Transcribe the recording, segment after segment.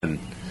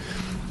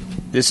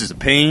This is the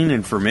Pain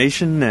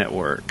Information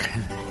Network.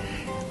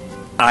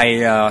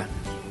 I'm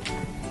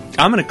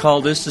going to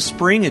call this the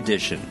spring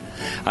edition.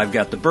 I've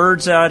got the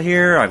birds out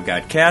here. I've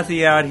got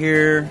Cathy out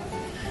here.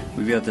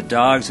 We've got the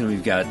dogs, and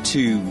we've got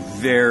two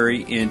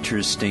very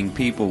interesting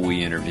people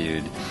we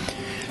interviewed.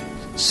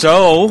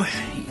 So,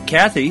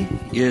 Cathy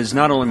is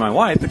not only my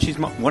wife, but she's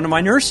one of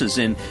my nurses,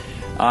 and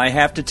I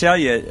have to tell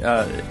you,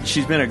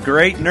 she's been a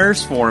great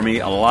nurse for me.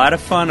 A lot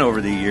of fun over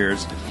the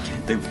years.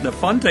 The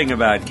fun thing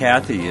about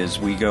Cathy is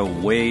we go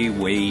way,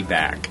 way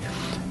back.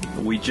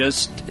 We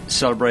just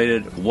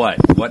celebrated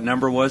what? What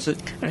number was it?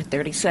 Our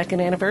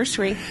 32nd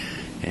anniversary.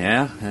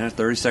 Yeah, our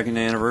 32nd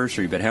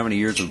anniversary. But how many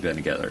years have we been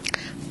together?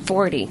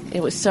 40.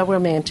 It was so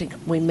romantic.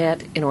 We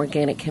met in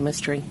organic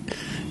chemistry.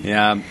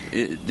 Yeah,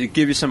 to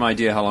give you some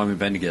idea how long we've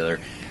been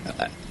together,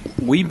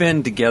 we've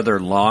been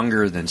together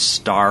longer than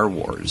Star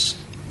Wars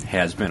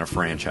has been a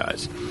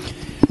franchise.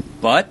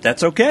 But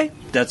that's okay.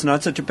 That's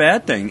not such a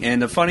bad thing.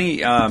 And the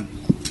funny, I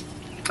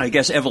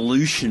guess,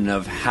 evolution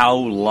of how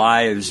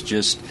lives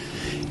just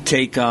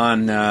take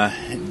on the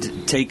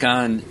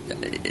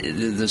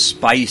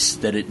spice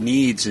that it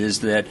needs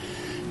is that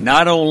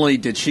not only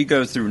did she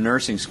go through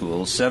nursing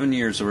school, 7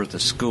 years worth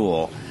of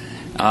school,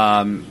 but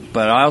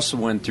I also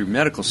went through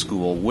medical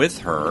school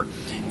with her.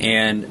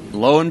 And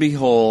lo and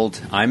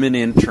behold, I'm an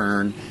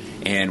intern,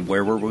 and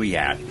where were we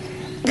at?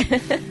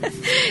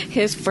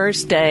 His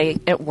first day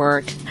at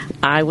work,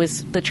 I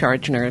was the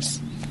charge nurse.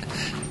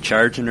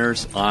 Charge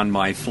nurse on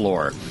my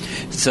floor.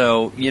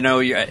 So,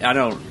 I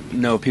don't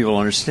know if people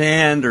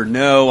understand or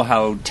know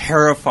how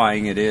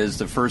terrifying it is.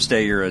 The first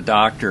day you're a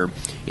doctor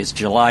is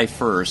July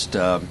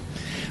 1st.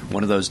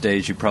 One of those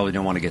days you probably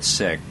don't want to get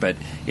sick. But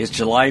it's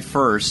July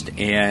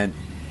 1st, and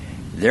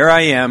there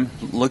I am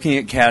looking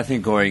at Cathy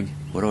going,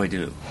 what do I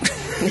do?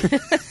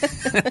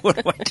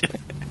 What do I do?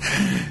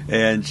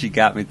 And she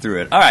got me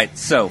through it. All right,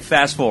 so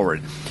fast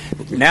forward.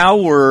 Now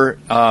we're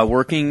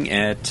working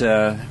at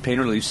pain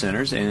relief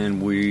centers,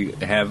 and we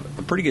have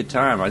a pretty good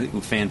time. I think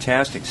with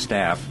fantastic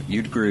staff.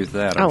 You'd agree with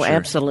that, I'm sure.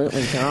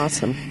 Absolutely. They're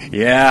awesome.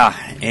 Yeah,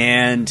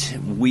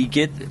 and we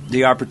get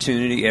the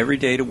opportunity every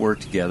day to work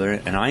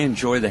together, and I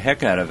enjoy the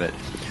heck out of it.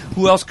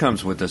 Who else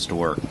comes with us to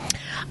work?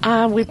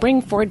 We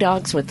bring 4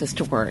 dogs with us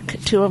to work.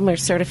 2 of them are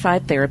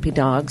certified therapy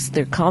dogs.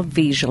 They're called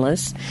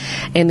Visualists.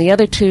 And the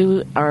other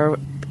 2 are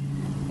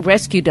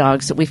rescue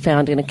dogs that we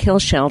found in a kill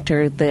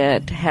shelter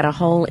that had a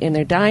hole in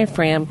their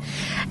diaphragm,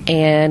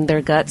 and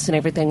their guts and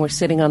everything were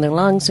sitting on their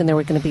lungs, and they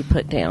were going to be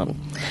put down.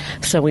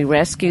 So we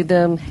rescued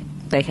them.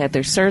 They had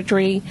their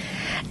surgery,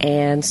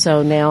 and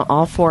so now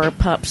all 4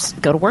 pups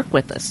go to work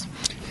with us.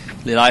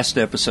 The last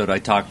episode I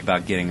talked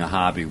about getting a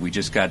hobby. We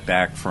just got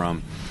back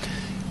from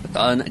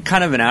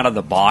kind of an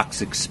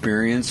out-of-the-box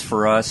experience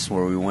for us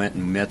where we went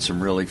and met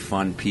some really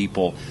fun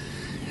people,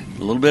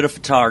 a little bit of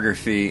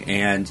photography,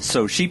 and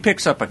so she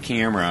picks up a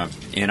camera,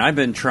 and I've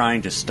been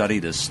trying to study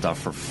this stuff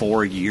for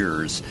 4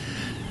 years.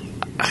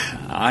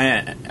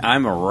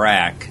 I'm a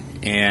wreck,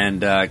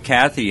 and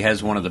Cathy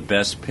has one of the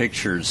best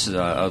pictures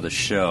of the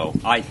show,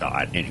 I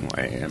thought,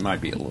 anyway. It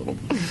might be a little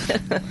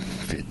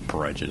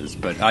prejudice,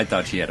 but I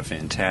thought she had a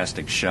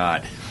fantastic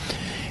shot.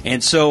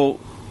 And so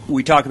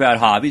we talk about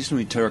hobbies, and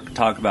we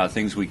talk about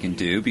things we can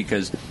do,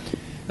 because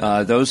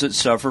those that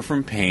suffer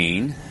from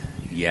pain,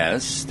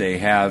 yes, they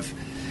have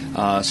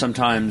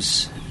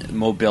sometimes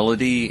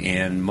mobility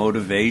and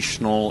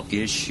motivational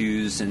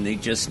issues, and they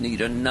just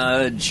need a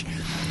nudge.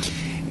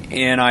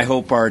 And I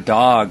hope our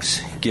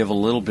dogs give a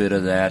little bit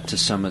of that to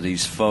some of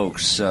these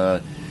folks.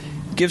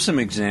 Give some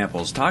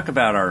examples. Talk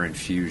about our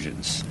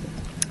infusions.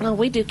 Well,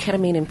 we do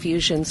ketamine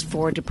infusions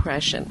for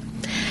depression,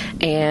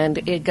 and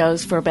it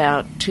goes for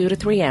about 2 to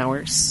 3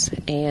 hours,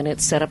 and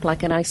it's set up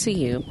like an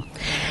ICU.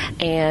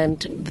 And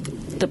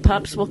the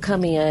pups will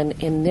come in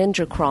and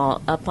ninja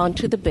crawl up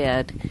onto the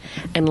bed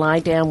and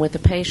lie down with the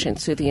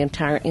patients through the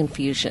entire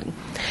infusion.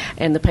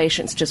 And the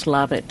patients just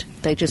love it.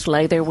 They just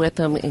lay there with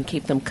them and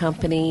keep them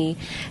company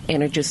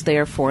and are just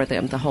there for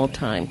them the whole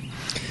time.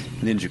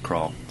 Ninja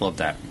crawl. Love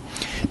that.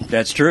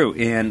 That's true.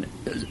 And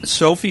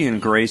Sophie and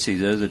Gracie,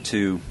 they're the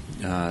 2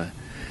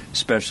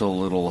 special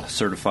little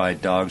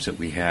certified dogs that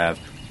we have.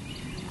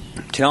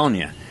 I'm telling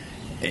you,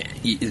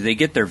 they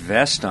get their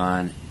vest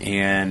on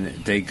and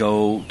they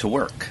go to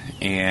work,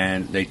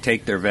 and they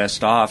take their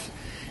vest off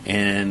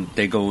and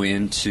they go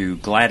into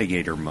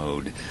gladiator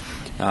mode.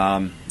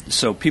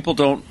 So people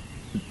don't,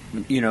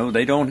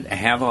 they don't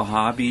have a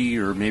hobby,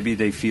 or maybe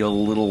they feel a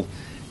little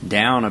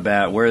down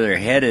about where they're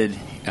headed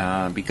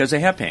because they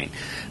have pain,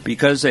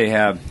 because they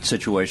have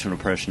situational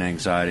depression,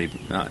 anxiety.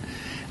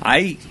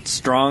 I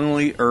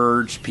strongly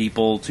urge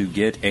people to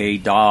get a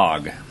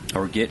dog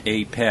or get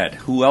a pet.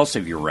 Who else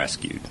have you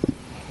rescued?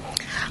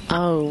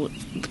 Oh,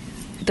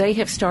 they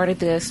have started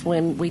this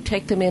when we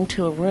take them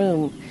into a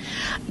room,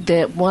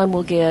 that one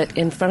will get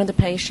in front of the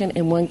patient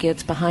and one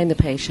gets behind the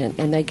patient,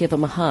 and they give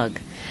them a hug.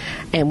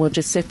 And we'll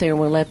just sit there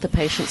and we'll let the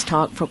patients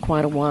talk for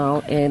quite a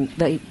while, and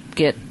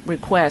get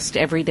requests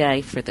every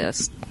day for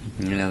this.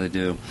 Yeah, they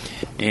do.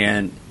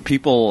 And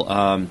people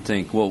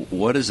think, well,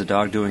 what is a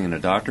dog doing in a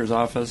doctor's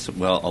office?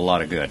 Well, a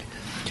lot of good.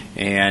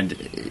 And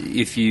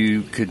if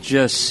you could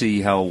just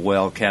see how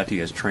well Cathy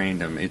has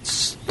trained him, it's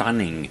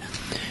stunning.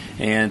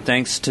 And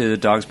thanks to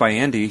Dogs by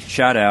Andy,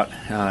 shout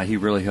out, he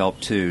really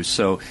helped too.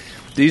 So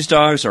these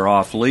dogs are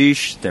off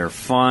leash, they're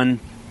fun.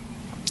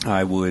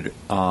 I would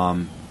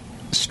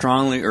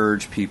strongly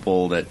urge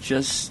people that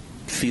just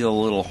feel a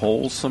little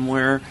hole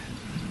somewhere,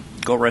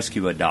 go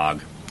rescue a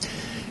dog.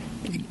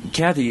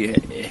 Cathy,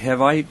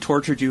 have I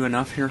tortured you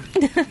enough here?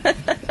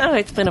 Oh,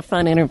 it's been a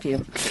fun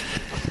interview.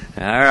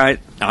 All right,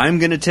 I'm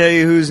going to tell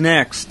you who's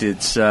next.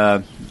 It's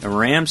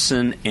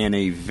Ramsin and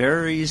a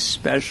very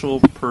special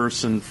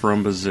person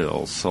from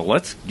Brazil. So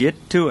let's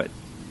get to it.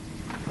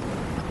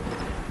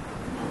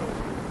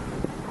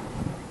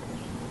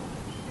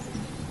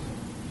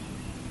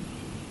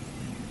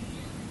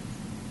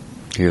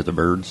 Hear the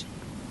birds?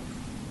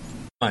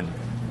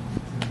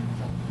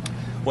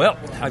 Well,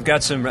 I've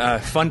got some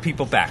fun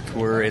people back.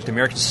 We're at the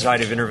American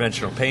Society of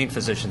Interventional Pain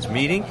Physicians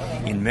meeting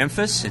in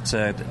Memphis. It's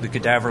the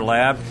Cadaver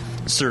Lab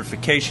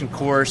certification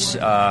course,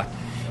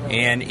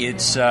 and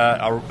it's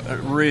a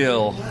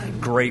real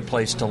great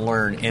place to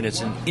learn, and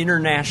it's an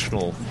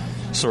international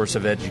source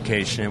of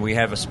education, and we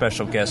have a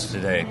special guest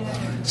today.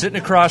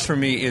 Sitting across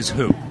from me is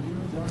who?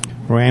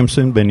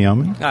 Ramsin,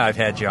 Benyamin. I've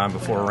had you on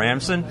before,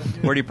 Ramsin.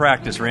 Where do you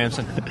practice,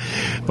 Ramsin?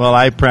 Well,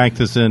 I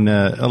practice in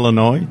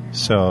Illinois,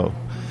 so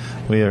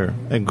we are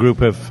a group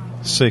of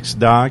 6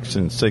 dogs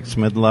and 6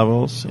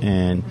 mid-levels,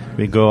 and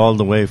we go all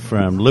the way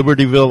from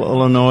Libertyville,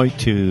 Illinois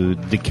to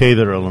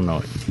Decatur,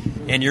 Illinois.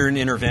 And you're an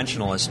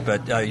interventionalist,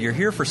 but you're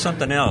here for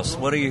something else.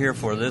 What are you here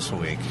for this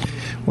week?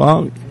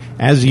 Well,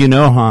 as you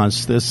know,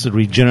 Hans, this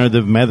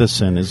regenerative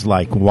medicine is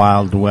like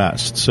Wild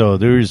West. So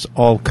there's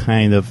all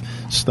kind of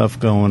stuff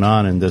going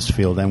on in this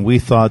field. And we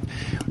thought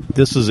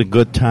this is a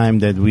good time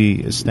that we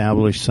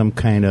establish some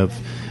kind of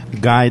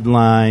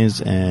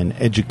guidelines and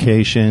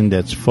education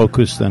that's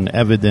focused on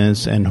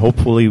evidence, and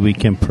hopefully we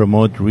can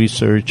promote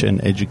research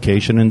and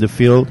education in the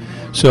field.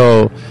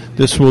 So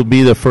this will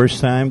be the first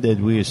time that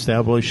we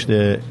establish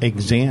the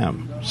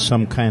exam,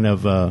 some kind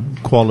of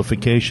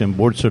qualification,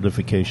 board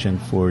certification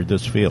for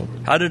this field.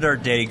 How did our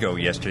day go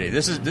yesterday?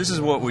 This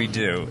is what we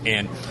do,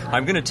 and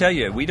I'm going to tell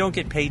you, we don't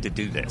get paid to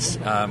do this.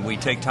 We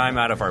take time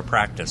out of our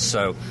practice.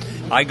 So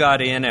I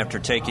got in after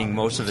taking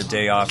most of the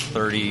day off,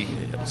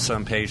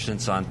 30-some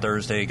patients on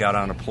Thursday, got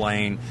on a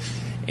plane,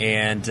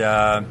 and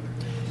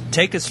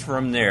take us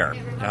from there.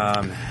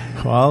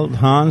 Well,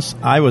 Hans,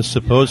 I was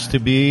supposed to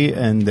be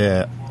in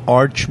the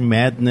Arch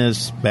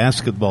Madness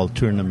basketball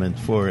tournament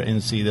for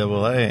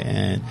NCAA,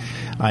 and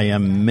I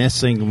am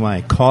missing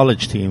my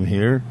college team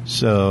here.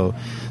 So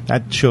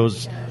that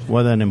shows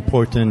what an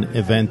important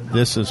event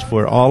this is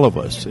for all of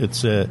us.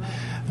 It's a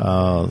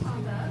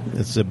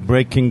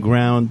breaking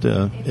ground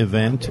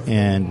event,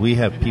 and we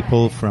have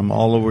people from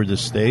all over the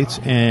states,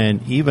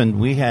 and even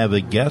we have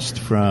a guest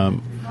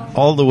from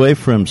all the way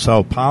from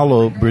Sao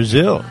Paulo,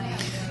 Brazil.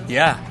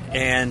 Yeah,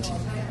 and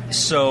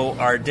so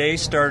our day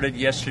started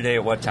yesterday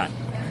at what time?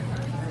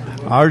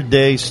 Our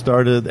day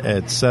started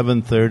at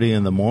 7:30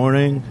 in the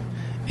morning,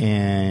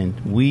 and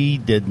we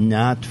did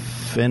not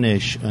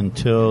finish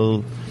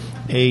until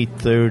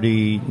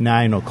 8:30,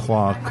 9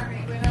 o'clock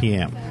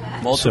p.m.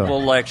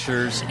 Multiple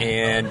lectures,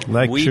 and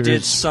we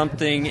did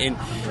something. And,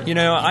 you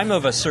know, I'm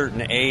of a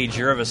certain age,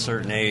 you're of a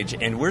certain age,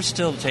 and we're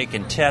still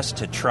taking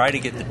tests to try to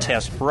get the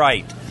test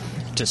right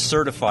to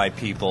certify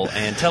people.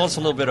 And tell us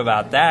a little bit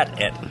about that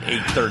at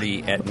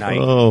 8:30 at night.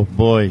 Oh,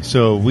 boy.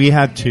 So we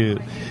had to,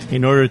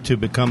 in order to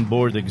become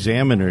board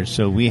examiners,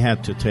 so we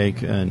had to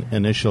take an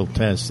initial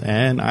test.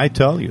 And I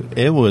tell you,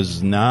 it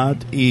was not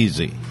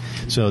easy.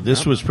 So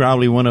this was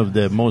probably one of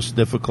the most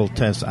difficult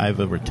tests I've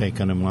ever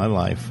taken in my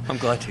life. I'm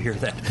glad to hear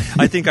that.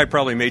 I think I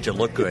probably made you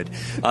look good.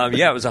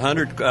 Yeah, it was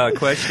 100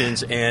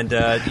 questions, and,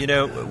 you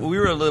know, we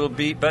were a little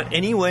beat. But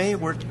anyway,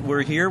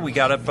 we're here. We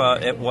got up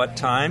at what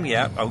time?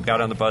 Yeah, I got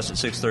on the bus at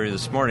 6:30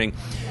 this morning,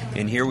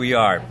 and here we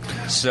are.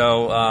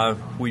 So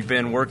we've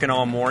been working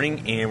all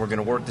morning, and we're going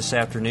to work this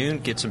afternoon,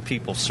 get some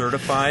people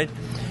certified.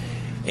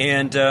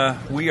 And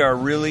we are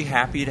really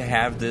happy to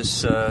have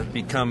this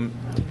become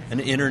an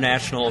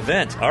international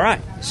event. All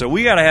right, so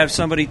we got to have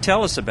somebody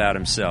tell us about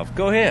himself.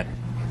 Go ahead.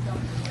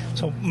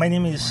 So my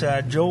name is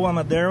Joe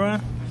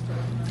Amadera.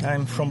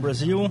 I'm from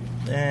Brazil,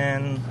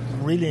 and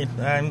really,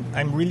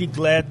 I'm really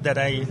glad that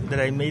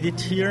I made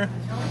it here.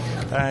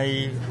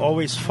 I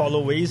always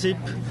follow ASIP,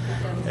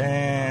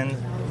 and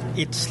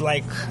it's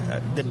like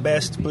the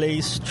best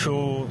place to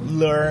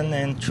learn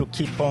and to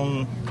keep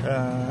on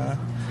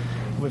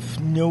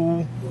with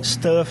new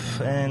stuff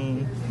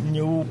and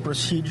new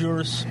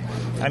procedures.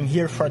 I'm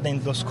here for the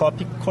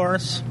endoscopic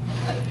course.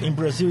 In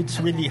Brazil, it's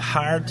really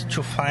hard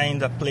to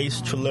find a place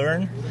to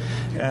learn.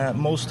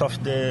 Most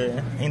of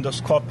the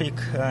endoscopic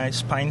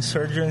spine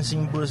surgeons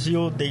in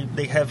Brazil,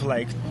 they have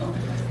like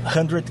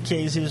 100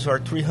 cases or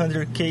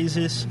 300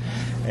 cases.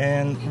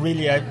 And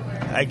really,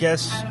 I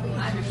guess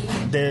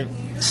the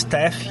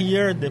staff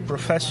here, the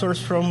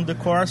professors from the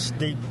course,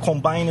 they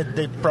combined it,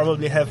 they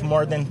probably have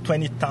more than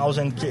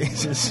 20,000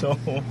 cases. So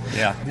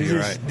yeah,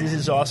 this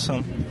is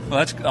awesome. Well,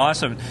 that's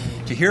awesome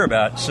to hear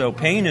about. So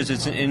pain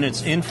is in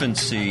its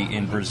infancy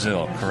in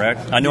Brazil,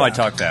 correct? I know I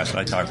talk fast.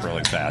 I talk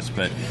really fast,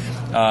 but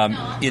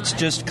it's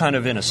just kind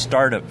of in a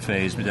startup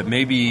phase that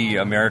maybe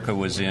America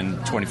was in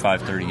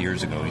 25, 30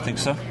 years ago. You think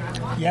so?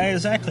 Yeah,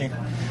 exactly.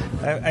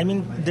 I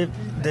mean,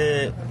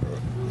 the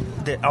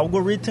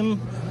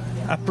algorithm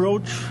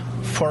approach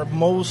for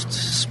most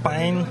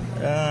spine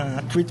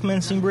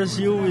treatments in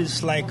Brazil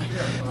is like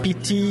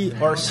PT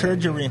or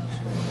surgery.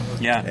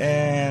 Yeah.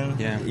 And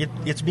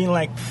it's been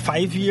like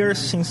 5 years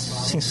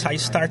since I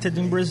started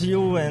in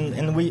Brazil,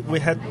 and we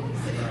had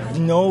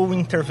no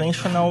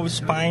interventional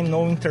spine,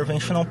 no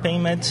interventional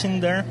pain medicine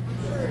there.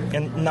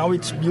 And now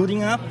it's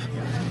building up,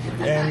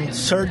 and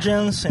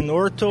surgeons and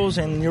orthos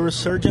and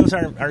neurosurgeons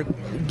are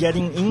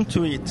getting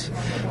into it.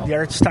 They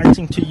are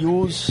starting to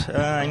use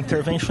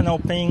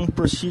interventional pain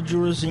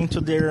procedures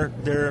into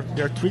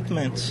their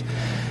treatments.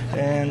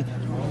 And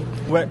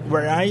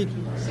where I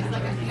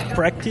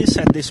practice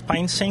at the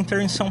Spine Center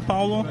in São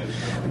Paulo,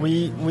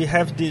 we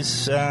have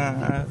this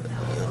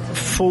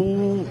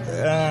full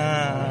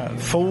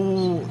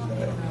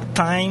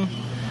time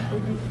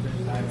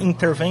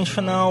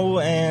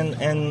interventional and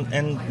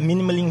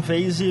minimally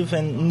invasive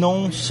and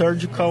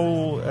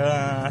non-surgical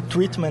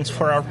treatments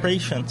for our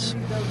patients.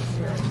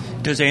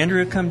 Does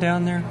Andrea come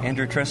down there?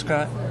 Andrea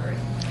Trescott?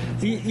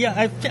 Yeah,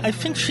 I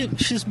think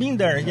she's been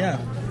there. Yeah.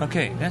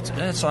 Okay,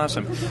 that's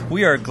awesome.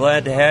 We are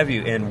glad to have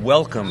you and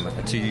welcome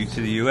to you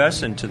to the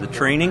U.S. and to the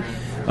training.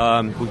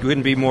 We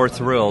couldn't be more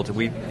thrilled.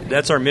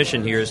 That's our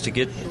mission here, is to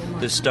get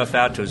this stuff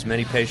out to as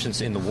many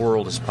patients in the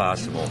world as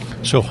possible.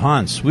 So,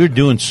 Hans, we're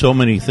doing so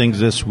many things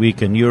this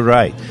week, and you're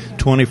right.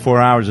 24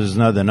 hours is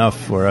not enough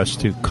for us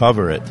to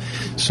cover it.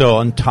 So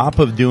on top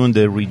of doing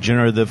the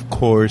regenerative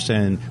course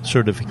and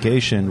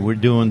certification, we're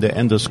doing the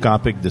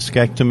endoscopic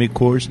discectomy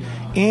course,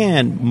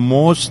 and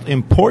most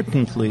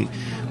importantly,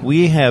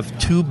 we have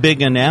two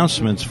big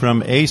announcements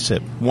from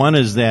ACIP. One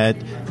is that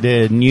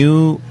the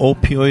new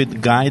opioid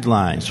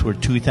guidelines for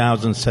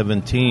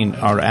 2017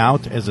 are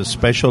out as a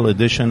special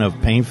edition of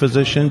Pain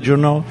Physician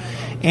Journal,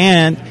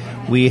 and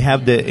we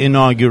have the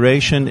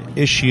inauguration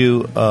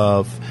issue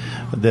of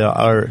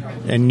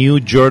a new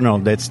journal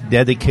that's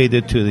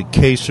dedicated to the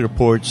case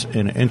reports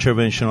in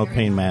interventional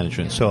pain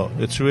management. So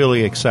it's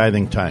really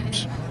exciting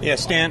times. Yeah,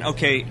 Stan.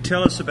 Okay,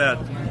 tell us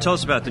about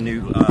the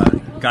new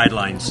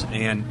guidelines,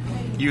 and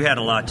you had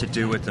a lot to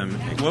do with them.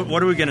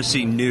 What are we going to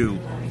see new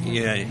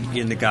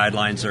in the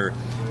guidelines, or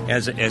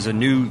as a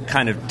new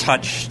kind of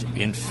touch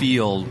and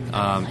feel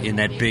in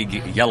that big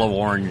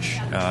yellow-orange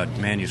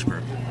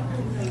manuscript?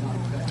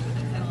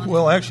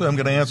 Well, actually, I'm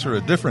going to answer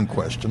a different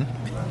question,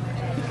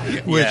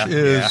 which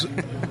is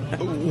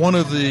one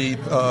of the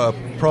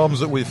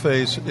problems that we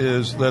face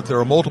is that there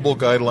are multiple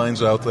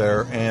guidelines out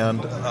there,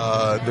 and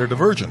they're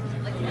divergent.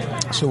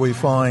 So we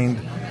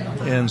find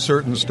in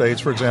certain states,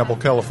 for example,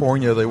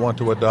 California, they want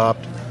to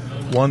adopt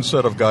one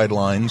set of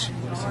guidelines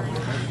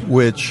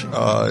which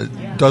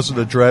doesn't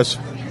address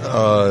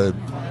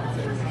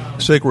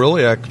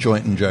sacroiliac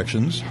joint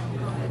injections,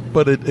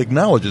 but it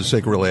acknowledges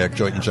sacroiliac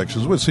joint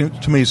injections, which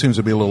to me seems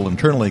to be a little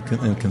internally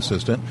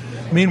inconsistent.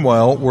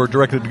 Meanwhile, we're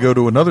directed to go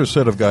to another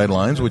set of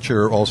guidelines, which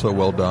are also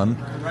well done,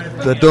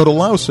 that don't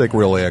allow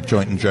sacroiliac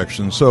joint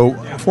injections. So,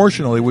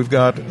 fortunately, we've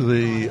got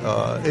the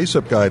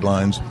ACIP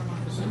guidelines,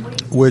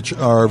 which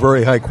are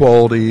very high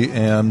quality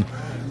and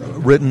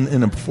written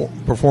in a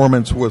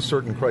performance with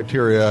certain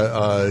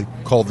criteria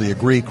called the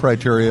AGREE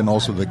criteria and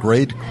also the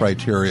GRADE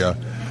criteria,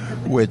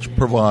 which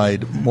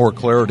provide more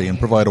clarity and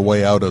provide a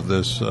way out of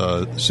this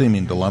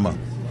seeming dilemma.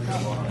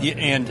 Yeah,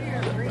 and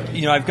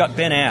I've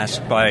been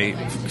asked by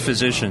other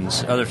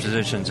physicians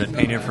at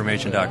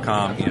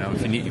paininformation.com.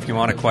 If you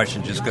want a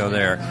question, just go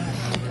there.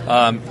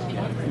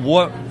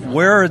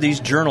 Where are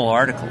these journal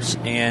articles?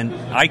 And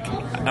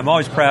I'm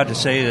always proud to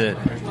say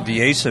that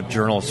the ACIP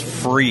journal is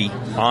free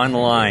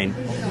online.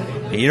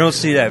 And you don't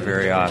see that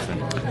very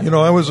often.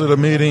 I was at a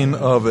meeting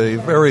of a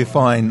very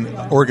fine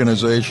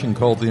organization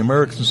called the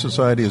American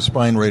Society of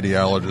Spine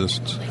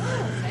Radiologists.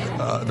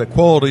 The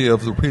quality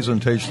of the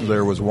presentation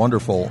there was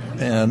wonderful.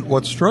 And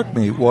what struck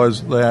me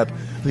was that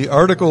the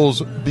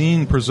articles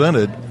being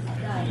presented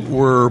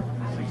were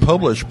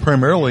published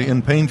primarily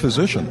in Pain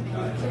Physician.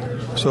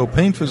 So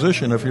Pain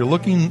Physician, if you're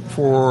looking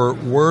for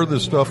where the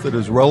stuff that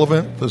is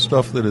relevant, the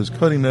stuff that is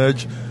cutting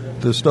edge,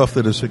 the stuff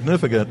that is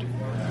significant,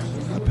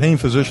 Pain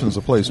Physician is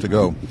the place to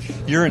go.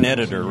 You're an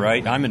editor,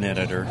 right? I'm an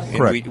editor.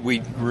 Correct. And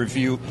we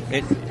review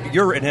it.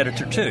 You're an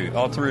editor, too,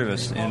 all three of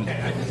us.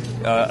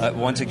 And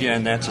once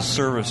again, that's a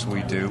service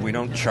we do. We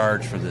don't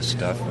charge for this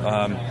stuff.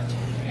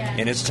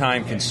 And it's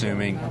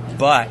time-consuming.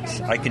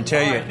 But I can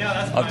tell you,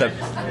 of the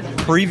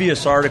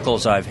previous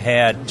articles I've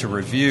had to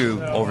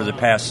review over the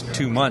past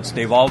 2 months,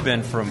 they've all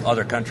been from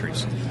other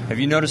countries. Have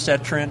you noticed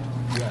that trend?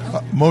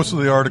 Most of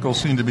the articles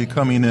seem to be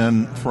coming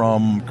in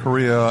from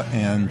Korea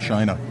and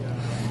China.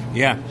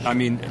 Yeah, I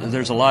mean,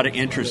 there's a lot of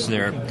interest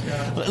there.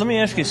 Let me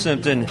ask you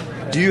something.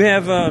 Do you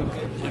have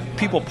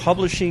people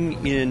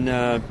publishing in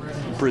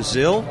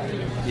Brazil?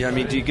 Yeah, I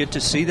mean, do you get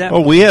to see that? Oh,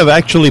 we have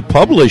actually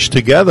published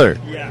together.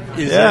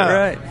 Is that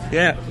right?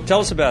 Yeah. Tell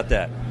us about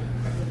that.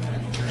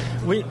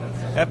 We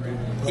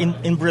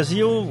in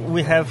Brazil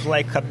we have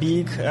like a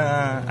big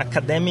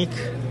academic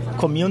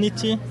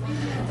community,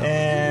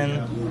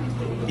 and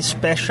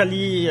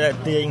especially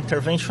the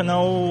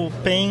interventional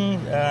pain.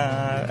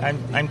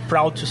 I'm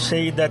proud to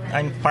say that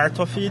I'm part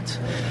of it.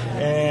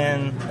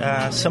 And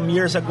some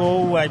years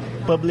ago, I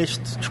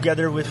published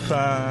together with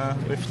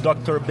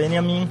Dr.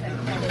 Benyamin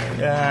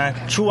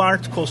 2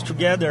 articles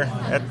together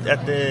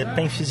at the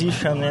Pain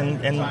Physician,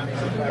 and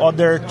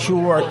other 2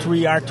 or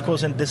 3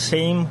 articles in the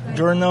same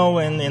journal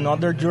and in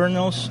other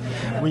journals.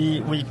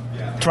 We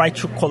try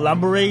to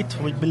collaborate.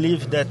 We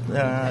believe that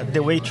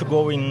the way to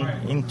go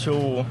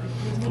into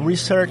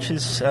research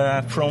is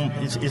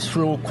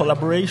through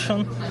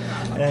collaboration,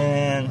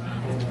 and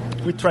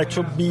we try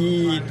to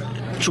be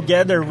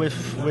together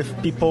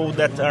with people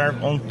that are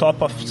on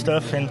top of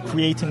stuff and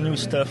creating new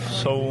stuff.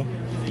 So,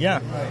 yeah.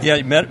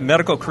 Yeah,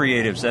 medical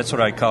creatives, that's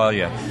what I call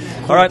you.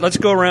 All right, let's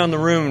go around the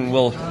room and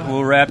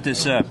we'll wrap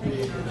this up.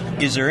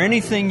 Is there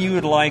anything you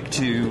would like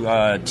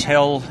to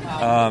tell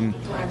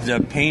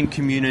the pain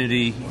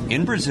community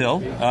in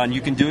Brazil? And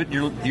you can do it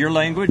in your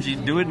language, you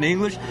can do it in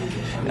English,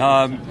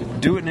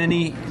 do it in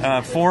any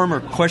form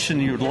or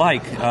question you would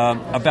like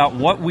about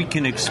what we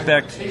can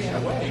expect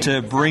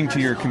to bring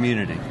to your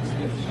community.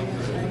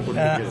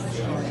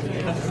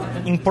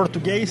 Em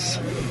português?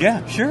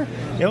 Yeah, sure.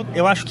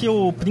 Eu acho que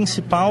a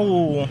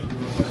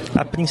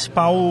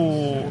principal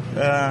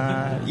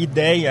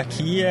ideia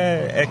aqui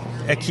é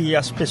que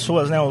as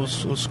pessoas, né,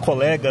 os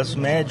colegas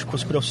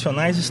médicos,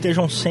 profissionais,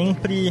 estejam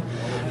sempre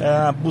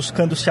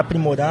buscando se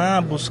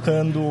aprimorar,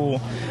 buscando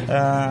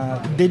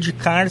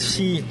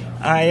dedicar-se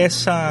a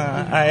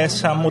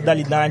essa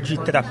modalidade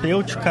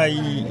terapêutica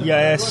e a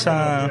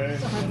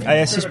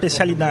essa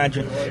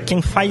especialidade.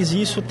 Quem faz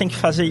isso tem que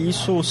fazer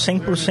isso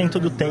 100%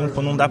 do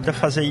tempo. Não dá para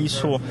fazer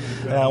isso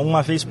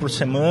uma vez por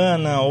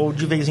semana ou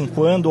de vez em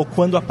quando, ou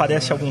quando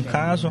aparece algum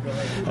caso.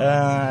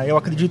 Eu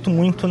acredito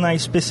muito na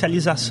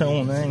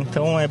especialização, né?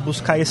 Então é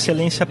buscar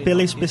excelência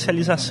pela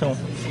especialização.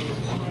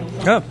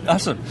 Oh,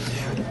 awesome.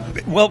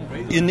 Well,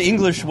 in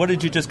English, what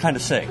did you just kind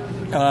of say?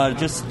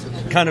 Just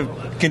kind of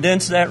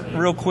condense that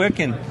real quick,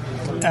 and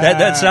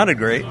that sounded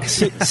great.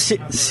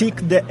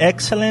 Seek the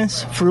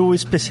excellence through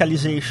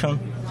specialization.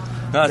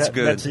 That's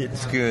good. That's it.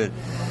 That's good.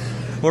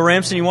 Well,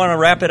 Ramsin, you want to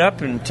wrap it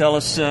up and tell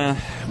us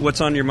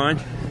what's on your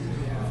mind?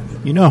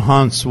 You know,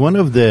 Hans, one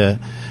of the,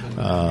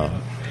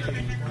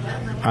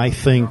 I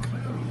think,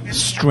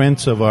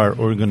 strengths of our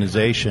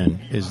organization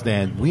is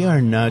that we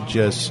are not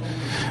just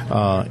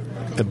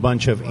a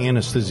bunch of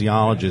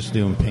anesthesiologists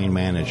doing pain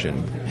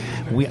management.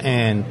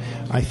 And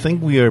I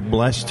think we are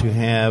blessed to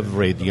have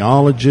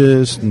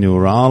radiologists,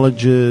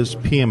 neurologists,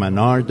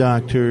 PM&R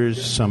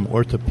doctors, some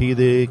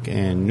orthopedic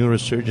and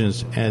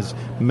neurosurgeons as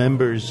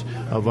members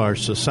of our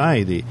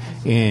society.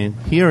 And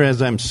here,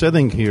 as I'm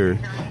sitting here,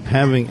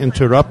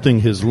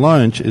 interrupting his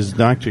lunch, is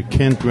Dr.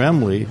 Kent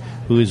Remley,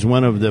 who is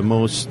one of the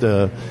most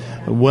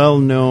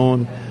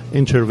well-known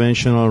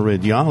interventional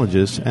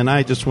radiologists. And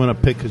I just want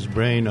to pick his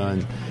brain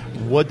on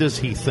what does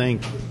he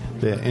think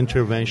the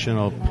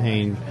interventional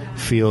pain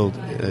field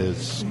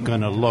is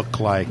going to look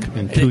like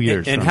in 2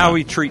 years and from how now.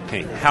 we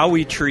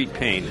treat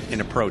pain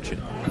and approach it.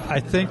 I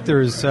think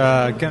there's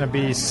going to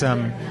be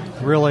some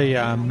really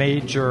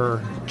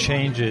major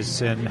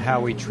changes in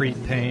how we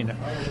treat pain.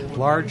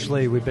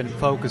 Largely, we've been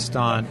focused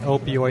on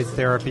opioid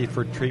therapy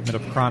for treatment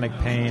of chronic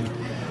pain.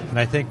 And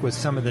I think with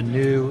some of the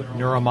new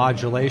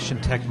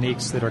neuromodulation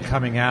techniques that are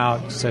coming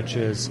out, such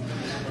as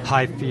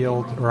high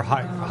field or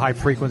high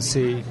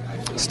frequency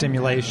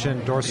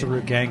stimulation, dorsal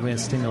root ganglion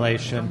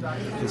stimulation,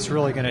 it's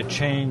really going to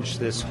change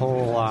this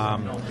whole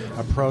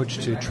approach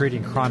to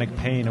treating chronic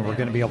pain, and we're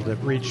going to be able to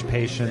reach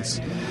patients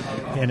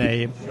in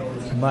a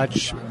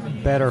much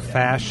better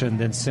fashion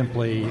than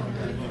simply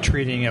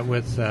treating it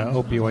with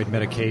opioid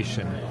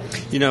medication.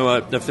 You know,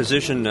 the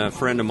physician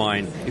friend of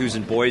mine who's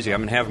in Boise, I'm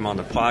going to have him on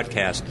the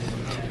podcast,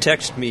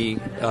 texted me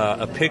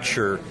a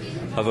picture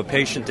of a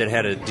patient that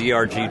had a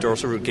DRG,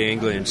 dorsal root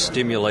ganglion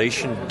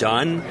stimulation,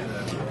 done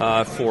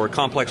for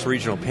complex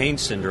regional pain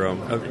syndrome,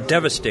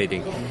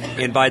 devastating.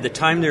 And by the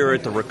time they were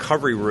at the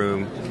recovery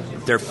room,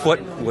 their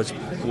foot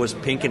was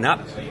pinking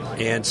up.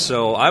 And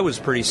so I was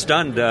pretty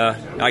stunned.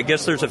 I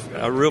guess there's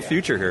a real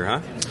future here,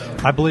 huh?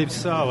 I believe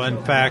so.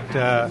 In fact,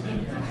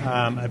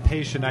 a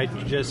patient I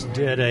just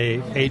did a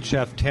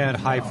HF10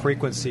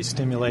 high-frequency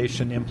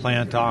stimulation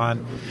implant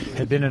on,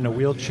 had been in a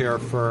wheelchair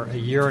for a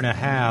year and a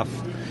half,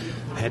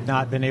 had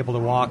not been able to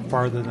walk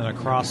farther than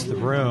across the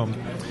room.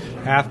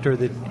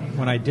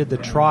 When I did the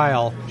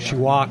trial, she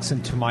walks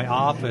into my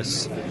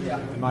office.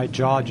 My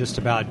jaw just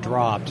about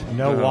dropped.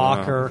 No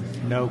walker,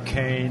 no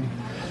cane.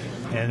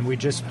 And we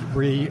just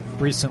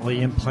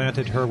recently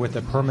implanted her with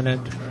a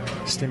permanent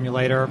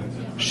stimulator.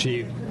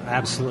 She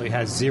absolutely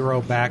has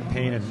zero back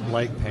pain and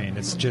leg pain.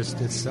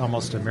 It's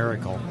almost a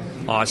miracle.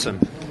 Awesome.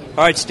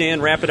 All right,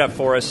 Stan, wrap it up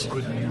for us. All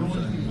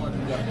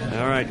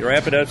right,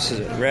 wrap it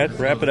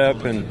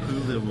up, and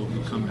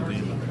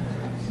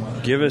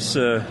give us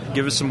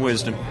some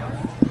wisdom.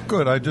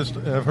 Good. I just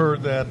have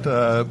heard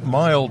that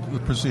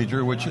mild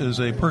procedure, which is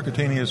a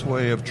percutaneous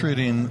way of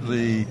treating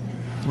the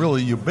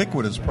really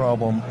ubiquitous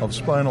problem of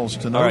spinal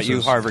stenosis. All right,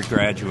 you Harvard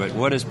graduate,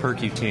 what does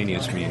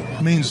percutaneous mean?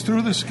 It means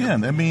through the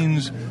skin. It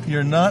means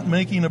you're not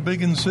making a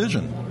big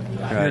incision.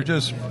 Right. You're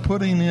just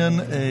putting in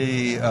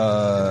a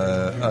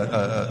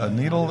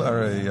needle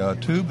or a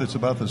tube that's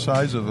about the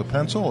size of a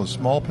pencil, a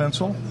small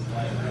pencil,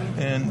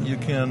 and you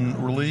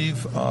can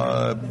relieve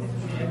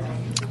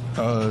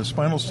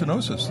spinal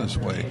stenosis this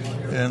way.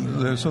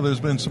 And so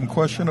there's been some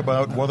question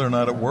about whether or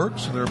not it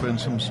works. There have been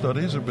some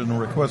studies. There have been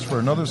requests for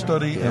another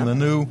study, and the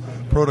new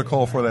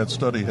protocol for that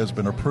study has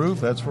been approved.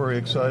 That's very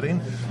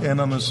exciting.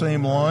 And on the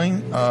same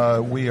line,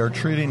 we are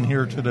teaching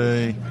here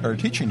today,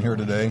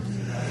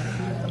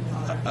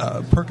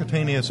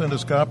 percutaneous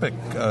endoscopic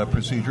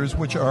procedures,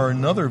 which are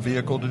another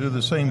vehicle to do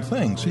the same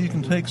thing. So you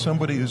can take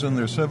somebody who's in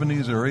their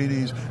 70s or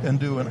 80s and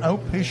do an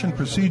outpatient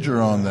procedure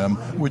on them,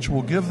 which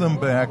will give them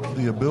back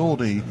the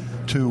ability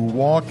to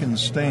walk and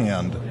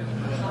stand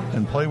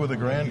and play with the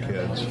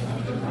grandkids,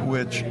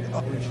 which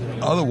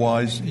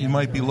otherwise you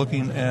might be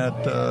looking at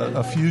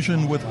a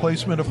fusion with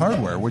placement of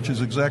hardware, which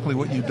is exactly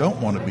what you don't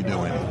want to be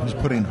doing, is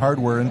putting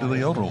hardware into the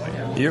elderly.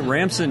 Yeah,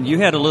 Ramsin, you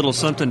had a little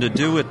something to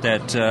do with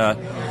that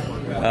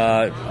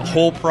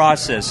whole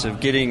process of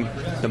getting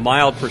the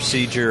mild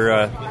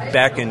procedure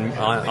back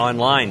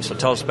online. So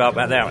tell us about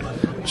that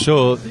one.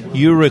 So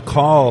you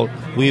recall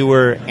we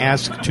were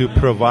asked to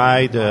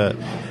provide a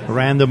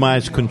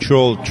randomized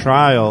controlled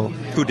trial.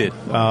 Who did?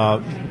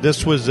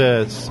 This was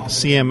a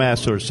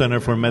CMS, or Center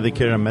for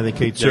Medicare and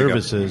Medicaid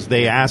Services.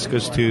 They asked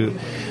us to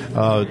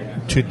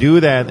do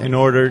that in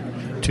order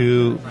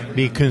to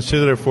be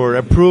considered for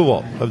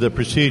approval of the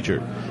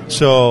procedure.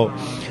 So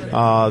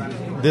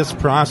this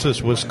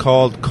process was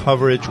called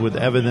coverage with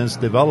evidence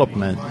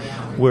development,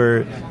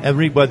 where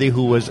everybody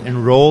who was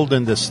enrolled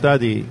in the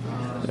study,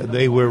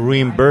 they were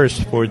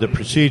reimbursed for the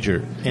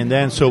procedure. And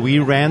then so we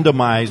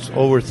randomized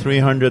over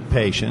 300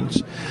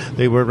 patients.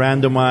 They were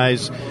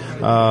randomized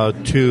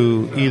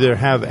to either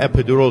have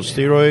epidural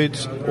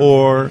steroids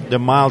or the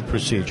mild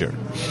procedure.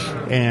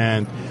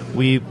 And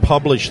we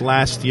published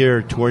last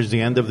year, towards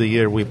the end of the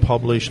year, we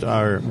published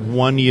our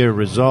 1-year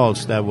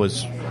results that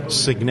was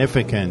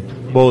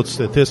significant, both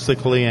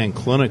statistically and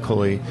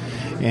clinically.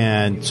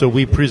 And so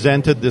we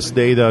presented this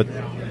data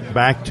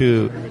back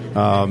to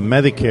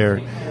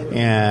Medicare,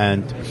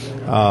 and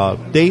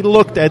they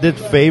looked at it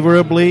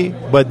favorably,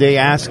 but they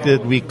asked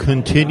that we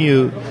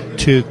continue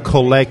to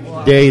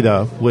collect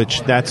data,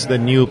 which that's the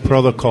new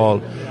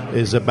protocol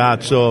is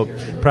about. So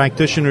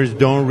practitioners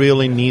don't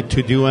really need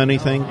to do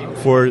anything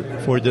for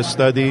the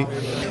study.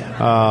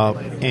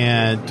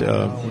 And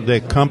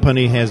the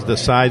company has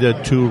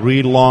decided to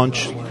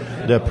relaunch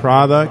the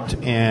product,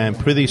 and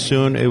pretty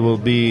soon it will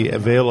be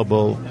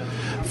available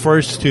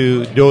first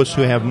to those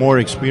who have more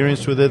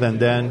experience with it, and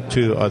then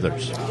to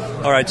others.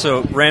 All right,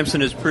 so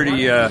Ramsin is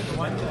pretty,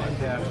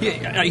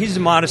 he's a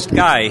modest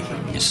guy,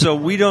 so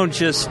we don't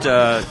just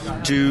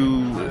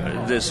do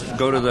this,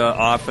 go to the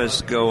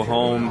office, go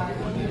home,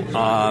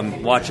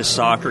 watch a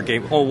soccer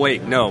game. Oh,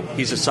 wait, no,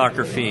 he's a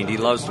soccer fiend. He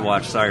loves to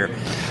watch soccer.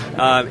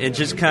 And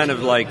just kind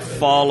of like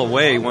fall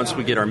away once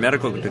we get our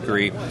medical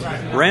degree.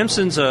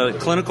 Ramsin's a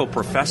clinical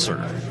professor.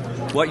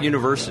 What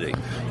university?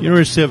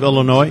 University of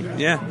Illinois.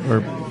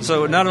 Yeah.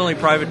 So not only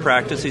private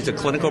practice, he's a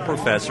clinical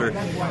professor.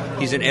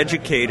 He's an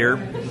educator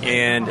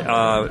and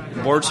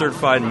board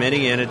certified in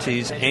many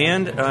entities.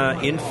 And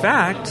in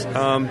fact,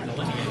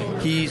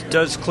 he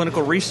does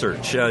clinical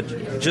research.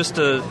 Just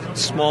a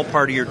small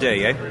part of your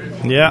day, eh?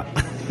 Yeah.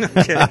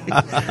 Okay.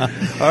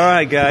 All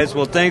right, guys.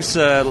 Well, thanks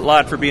a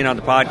lot for being on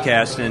the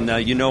podcast, and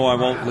I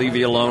won't leave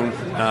you alone.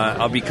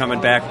 I'll be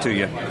coming back to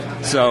you.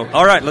 So,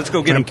 all right, let's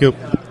go get him. Thank you.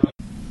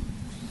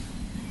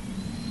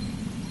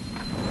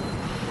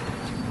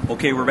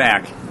 Okay, we're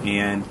back,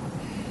 and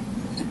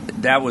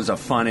that was a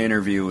fun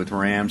interview with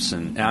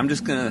Ramsin. I'm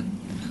just going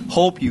to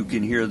hope you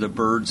can hear the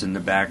birds in the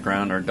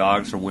background. Our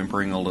dogs are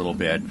whimpering a little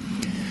bit.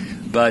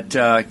 But,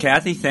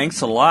 Cathy,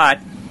 thanks a lot.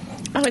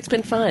 Oh, it's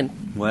been fun.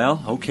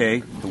 Well,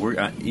 okay.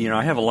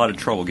 I have a lot of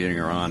trouble getting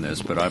her on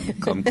this, but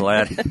I'm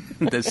glad.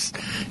 This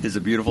is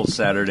a beautiful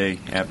Saturday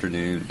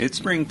afternoon. It's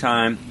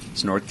springtime.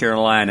 It's North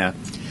Carolina.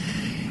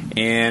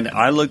 And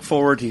I look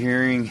forward to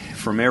hearing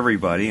from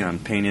everybody on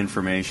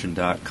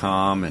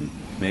paininformation.com, and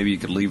maybe you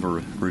could leave a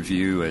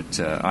review at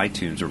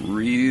iTunes. It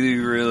really,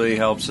 really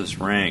helps us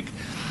rank.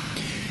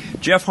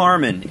 Jeff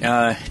Harmon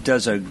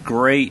does a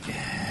great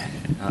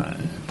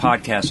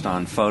podcast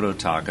on Photo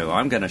Taco.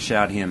 I'm going to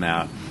shout him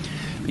out,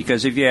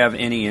 because if you have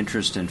any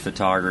interest in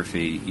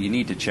photography, you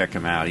need to check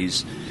him out.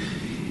 He's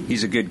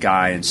a good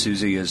guy, and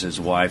Susie is his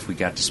wife. We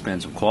got to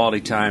spend some quality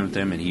time with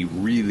him, and he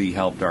really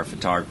helped our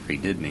photography,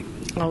 didn't he?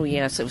 Oh,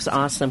 yes, it was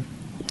awesome.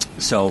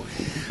 So,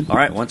 all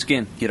right, once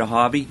again, get a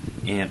hobby,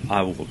 and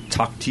I will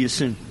talk to you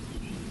soon.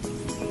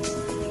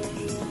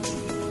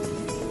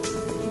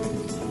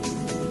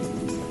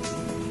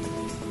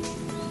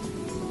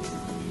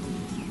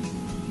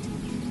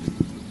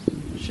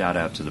 Shout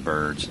out to the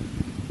birds.